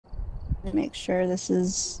Make sure this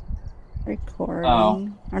is recording. Oh,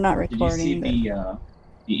 or not did you see recording, but...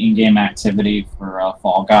 the in-game activity for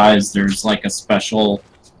Fall Guys? There's like a special.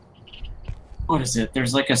 What is it?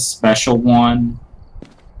 There's like a special one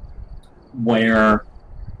where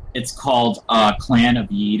it's called Clan of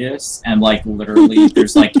Yeetus, and like literally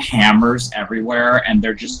there's like hammers everywhere, and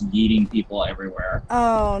they're just yeeting people everywhere.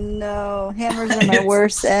 Oh no, hammers are my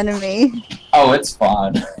worst enemy. Oh, it's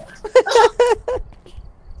fun.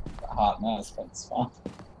 A hot mess, but it's fun.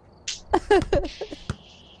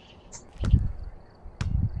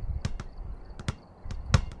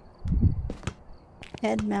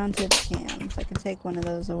 Head-mounted cams. I can take one of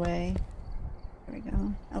those away. There we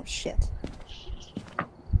go. Oh shit.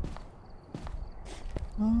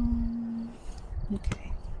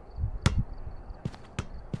 Okay.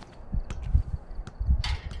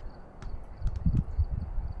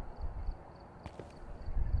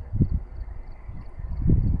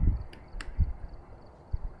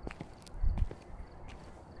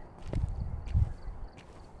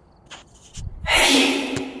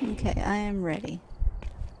 Okay, I am ready.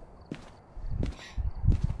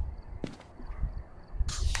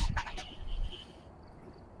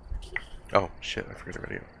 Oh shit, I forgot the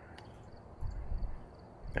radio.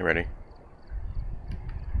 I'm ready.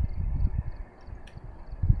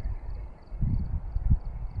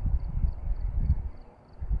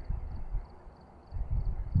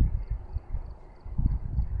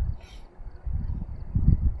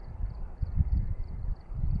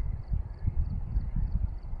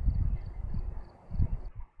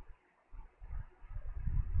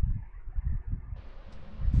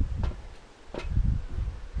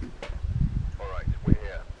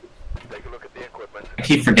 I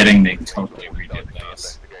keep forgetting they totally redid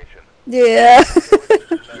this. Yeah.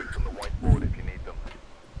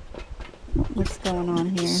 What's going on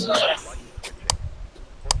here?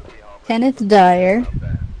 Kenneth Dyer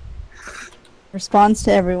responds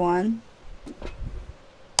to everyone.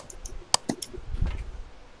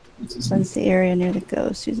 Cleanse the area near the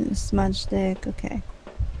ghost using a smudge stick. Okay.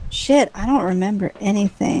 Shit, I don't remember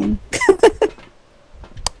anything.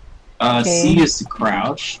 Okay. C is to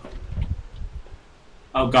crouch.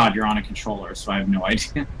 Oh god, you're on a controller, so I have no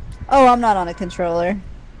idea. Oh, I'm not on a controller.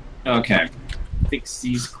 Okay. I think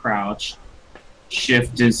C's crouch.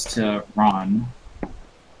 Shift is to run.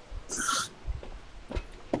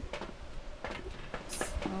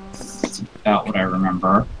 That's about what I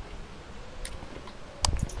remember.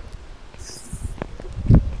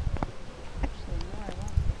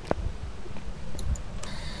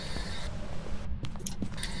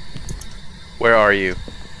 Where are you?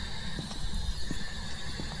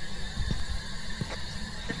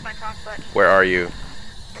 Where are you?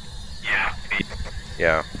 Yeah.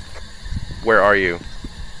 Yeah. Where are you?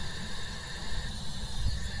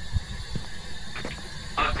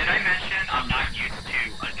 Did I mention I'm not used to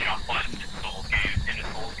a jump button in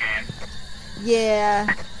Souls games?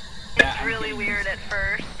 Yeah. It's really weird at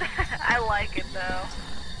first. I like it though.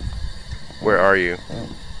 Where are you?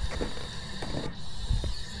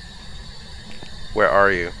 Where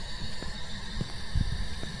are you?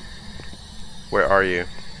 Where are you?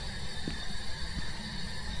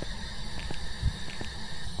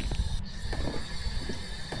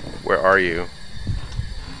 Where are you?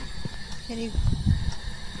 Can you...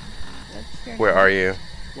 Where are you?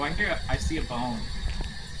 Well, I see a bone.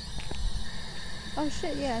 Oh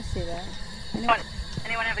shit, yeah, I see that.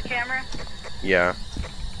 Anyone have a camera? Yeah.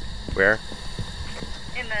 Where?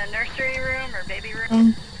 In the nursery room or baby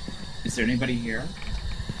room? Is there anybody here?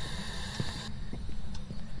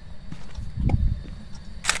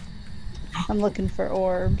 I'm looking for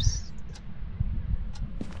orbs.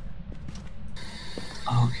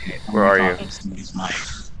 Okay. Where are you? Somebody's mic.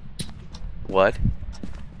 What?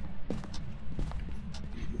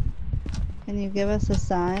 Can you give us a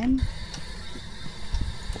sign?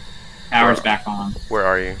 Power's back on. Where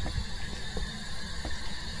are you?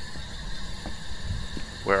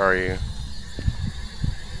 Where are you?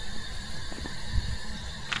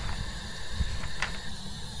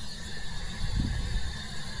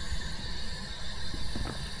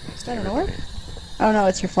 Is that an orb? Oh no,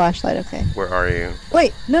 it's your flashlight, okay. Where are you?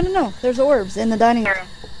 Wait, no, there's orbs in the dining room.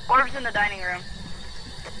 Orbs in the dining room.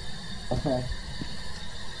 Okay.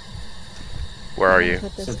 Where are you?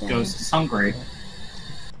 Put this So the down. ghost is hungry.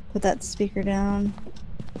 Put that speaker down.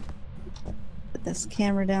 Put this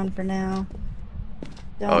camera down for now.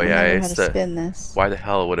 Don't Oh yeah, remember how it's to spin this. Why the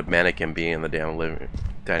hell would a mannequin be in the damn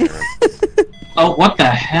dining room? Oh, what the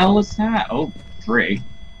hell is that? Oh, 3.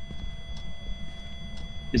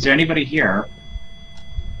 Is there anybody here?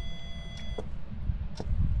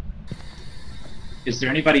 Is there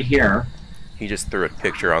anybody here? He just threw a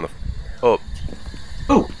picture on the... Oh.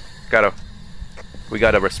 Oh! We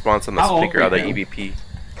got a response on the How old speaker are of the you? EVP.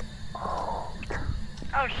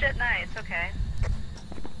 Oh shit, nice, okay.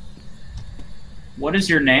 What is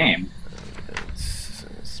your name? It's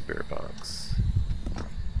a spirit box.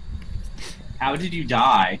 How did you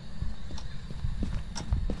die?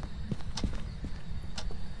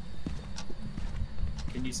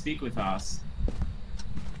 Can you speak with us?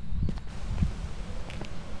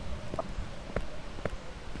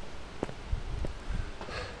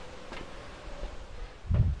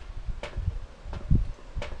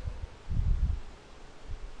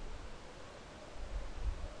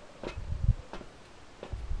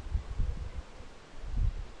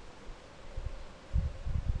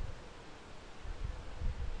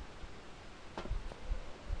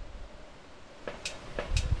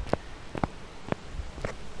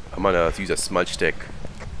 I'm gonna use a smudge stick.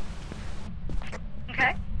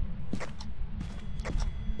 Okay.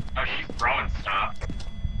 Oh, she's throwing stuff.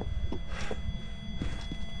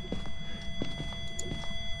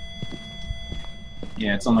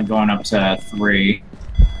 Yeah, it's only going up to 3.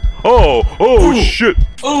 Oh! Ooh. Shit!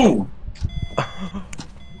 Oh!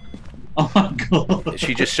 Oh my god.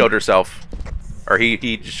 She just showed herself. Or he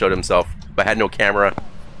just showed himself. But had no camera.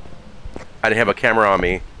 I didn't have a camera on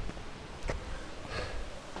me.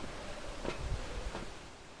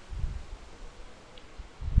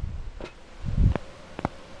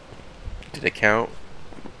 Did it count?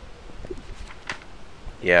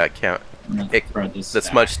 Yeah, it count. The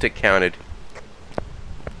smudge stick counted.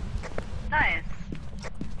 Nice.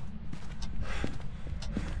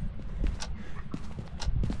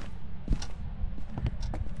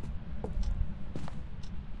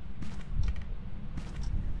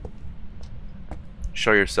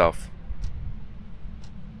 Show yourself.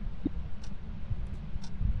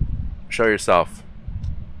 Show yourself.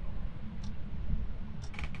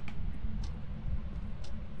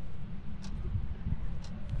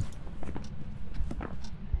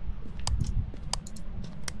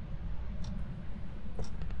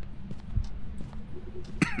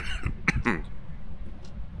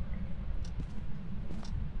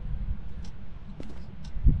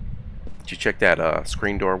 Did you check that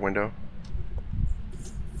screen door window?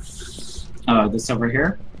 This over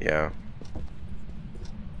here? Yeah.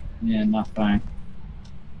 Yeah, nothing.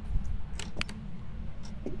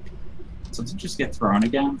 Something just get thrown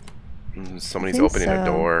again? Somebody's think opening a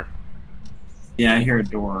so. door. Yeah, I hear a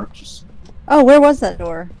door. Just Oh, where was that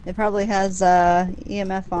door? It probably has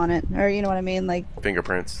EMF on it, or you know what I mean, like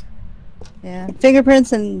Fingerprints. yeah,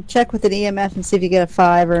 fingerprints, and check with an EMF and see if you get a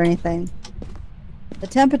 5 or anything. The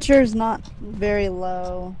temperature is not very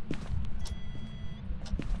low.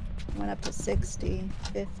 Went up to 60,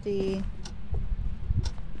 50,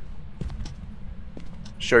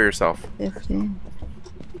 Show yourself. 50,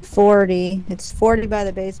 40. It's 40 by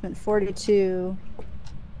the basement, 42,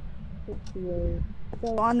 58.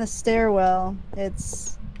 So on the stairwell,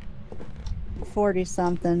 it's 40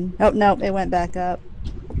 something. Oh, no, it went back up.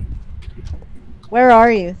 Where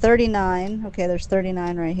are you? 39. Okay, there's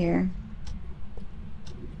 39 right here.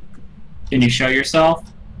 can you show yourself?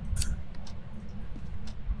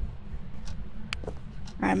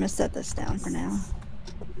 Alright, I'm gonna set this down for now.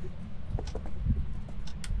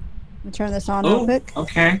 I'm gonna turn this on real Oh, quick.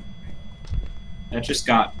 okay. That just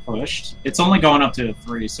got pushed. It's only going up to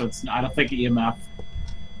 3, so it's. I don't think EMF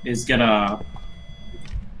is gonna.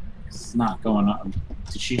 It's not going up.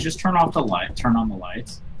 Did she just turn off the light? Turn on the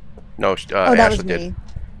lights? No, Oh, that was Ashley did. me.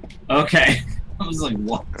 Okay. I was like,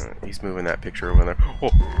 what? He's moving that picture over there. Oh,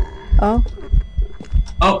 Oh,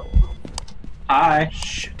 Oh. Hi.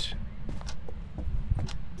 shit.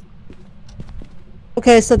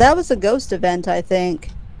 okay, so that was a ghost event, I think.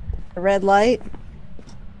 A red light.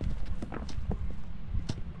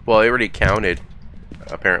 Well, it already counted,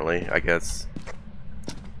 apparently, I guess.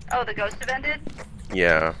 Oh, the ghost event did?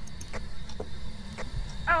 Yeah.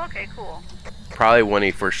 Oh, okay, cool. Probably when he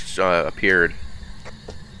first appeared.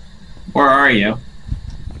 Where are you?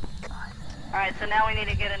 Alright, so now we need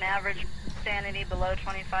to get an average sanity below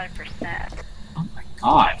 25%. Oh my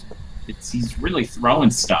god. He's really throwing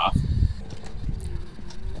stuff.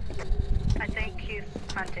 I think he's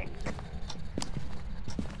hunting.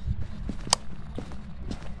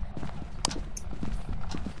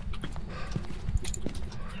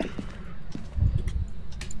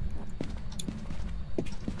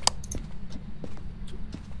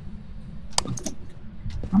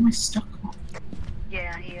 How am I stuck on?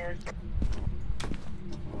 Yeah, he is.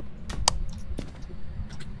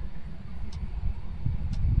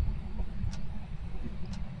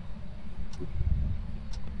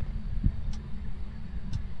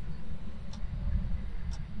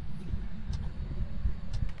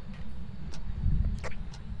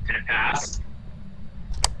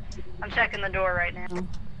 I'm checking the door right now.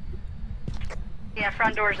 Yeah,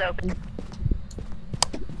 front door's open.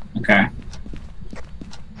 Okay.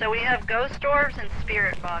 So we have ghost orbs and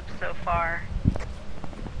spirit box so far.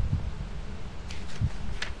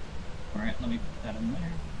 Alright, let me put that in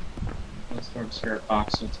there. Ghost orb, spirit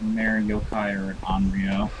box, so it's a mare, yokai, or an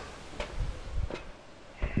onryo.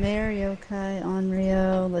 Mare, yokai,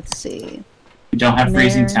 onryo. Let's see. We don't have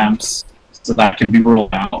freezing temps, so that can be ruled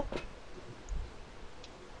out.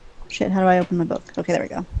 Shit, how do I open my book? Okay, there we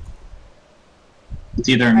go. It's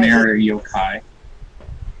either a mare or yokai.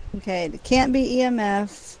 Okay, it can't be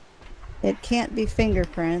EMF. It can't be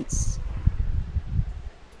fingerprints.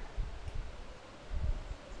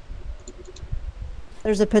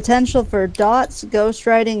 There's a potential for dots,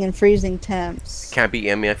 ghostwriting, and freezing temps. Can't be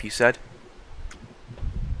EMF, you said?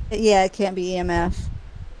 Yeah, it can't be EMF.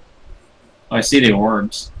 Oh, I see the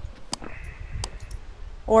orbs.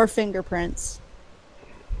 Or fingerprints.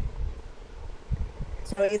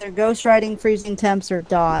 So either ghostwriting, freezing temps, or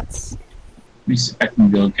dots. Let me see if I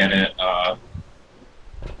can go get it.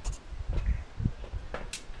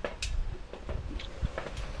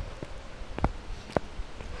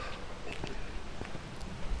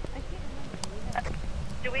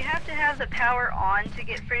 Do we have to have the power on to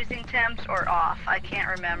get freezing temps or off? I can't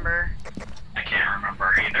remember. I can't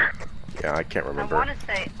remember either. Yeah, I can't remember. I want to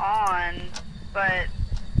say on, but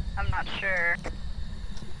I'm not sure.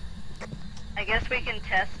 I guess we can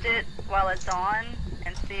test it while it's on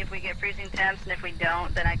and see if we get freezing temps, and if we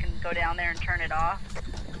don't, then I can go down there and turn it off.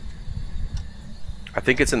 I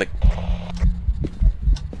think it's in the...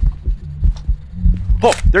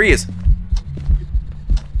 Oh, there he is!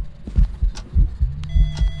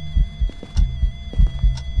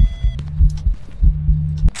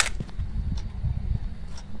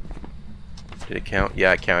 Did it count?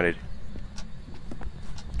 Yeah, it counted.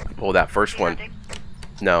 Oh, that first one.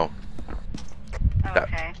 No. Oh,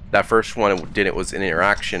 okay. That first one it was an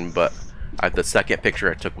interaction, but the second picture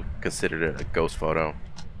I took considered it a ghost photo.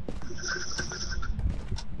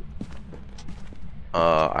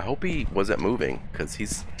 I hope he wasn't moving, because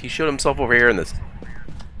he showed himself over here in this.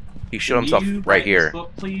 He showed himself right here. This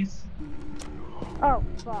book, please? Oh,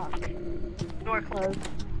 fuck. Door closed.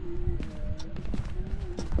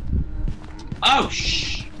 Oh,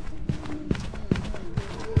 shh!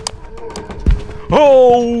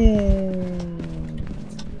 Oh!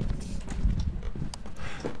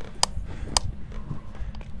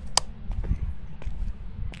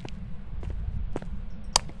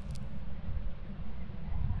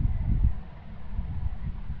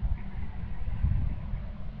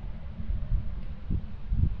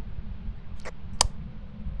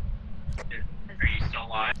 Are you still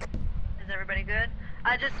alive? Is everybody good?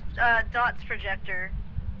 I just, Dot's projector.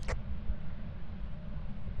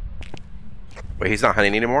 Wait, he's not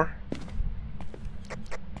hunting anymore?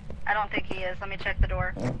 I don't think he is. Let me check the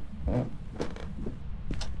door.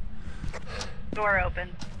 Door open.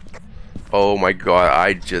 Oh my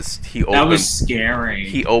god, he opened... That was scary.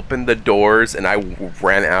 He opened the doors and I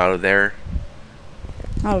ran out of there.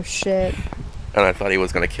 Oh, shit. And I thought he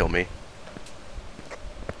was gonna kill me.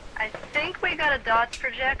 I think we got a Dot's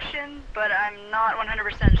projection, but I'm not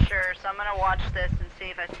 100% sure, so I'm gonna watch this and see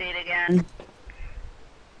if I see it again.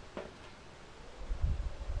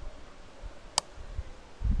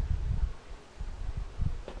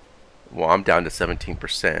 Well, I'm down to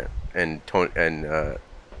 17%, and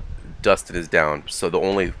Dustin is down. So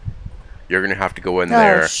you're gonna have to go in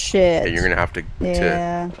there. Oh, shit. And you're gonna have to.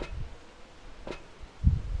 Yeah.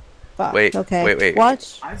 Fuck. Wait. Okay. Wait.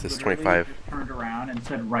 Watch. I This is literally 25. turned around and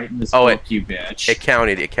said, "Right in this Oh, book, you bitch." It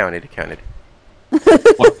counted.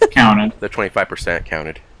 What counted? The 25%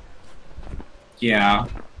 counted. Yeah.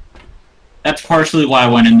 That's partially why I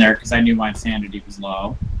went in there, because I knew my insanity was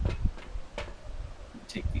low.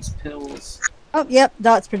 Take these pills. Oh, yep.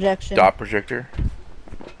 Dot's projection. Dot projector.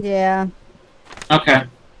 Yeah. Okay.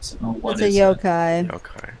 So what It's a is yokai.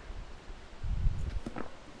 Okay. it?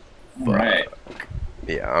 Right.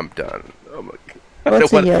 Yeah, I'm done. Oh my god.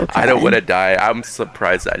 What's a yokai? I don't want to die. I'm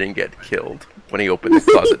surprised I didn't get killed when he opened the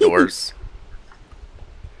closet doors.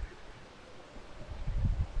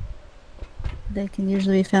 They can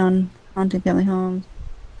usually be found haunting family homes.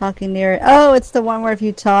 Talking near it. Oh, it's the one where if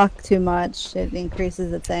you talk too much, it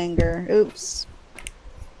increases its anger. Oops.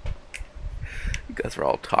 You guys are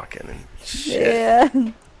all talking and shit. Yeah.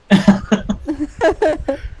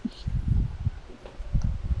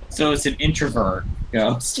 So it's an introvert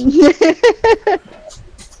ghost.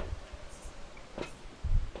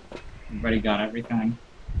 Everybody got everything?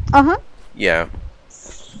 Uh-huh. Yeah.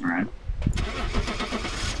 Alright.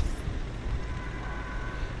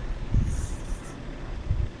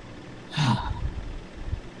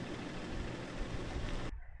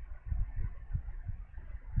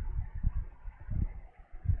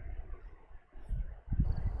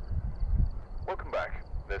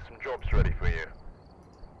 There's some jobs ready for you.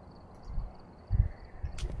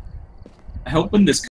 I hope when this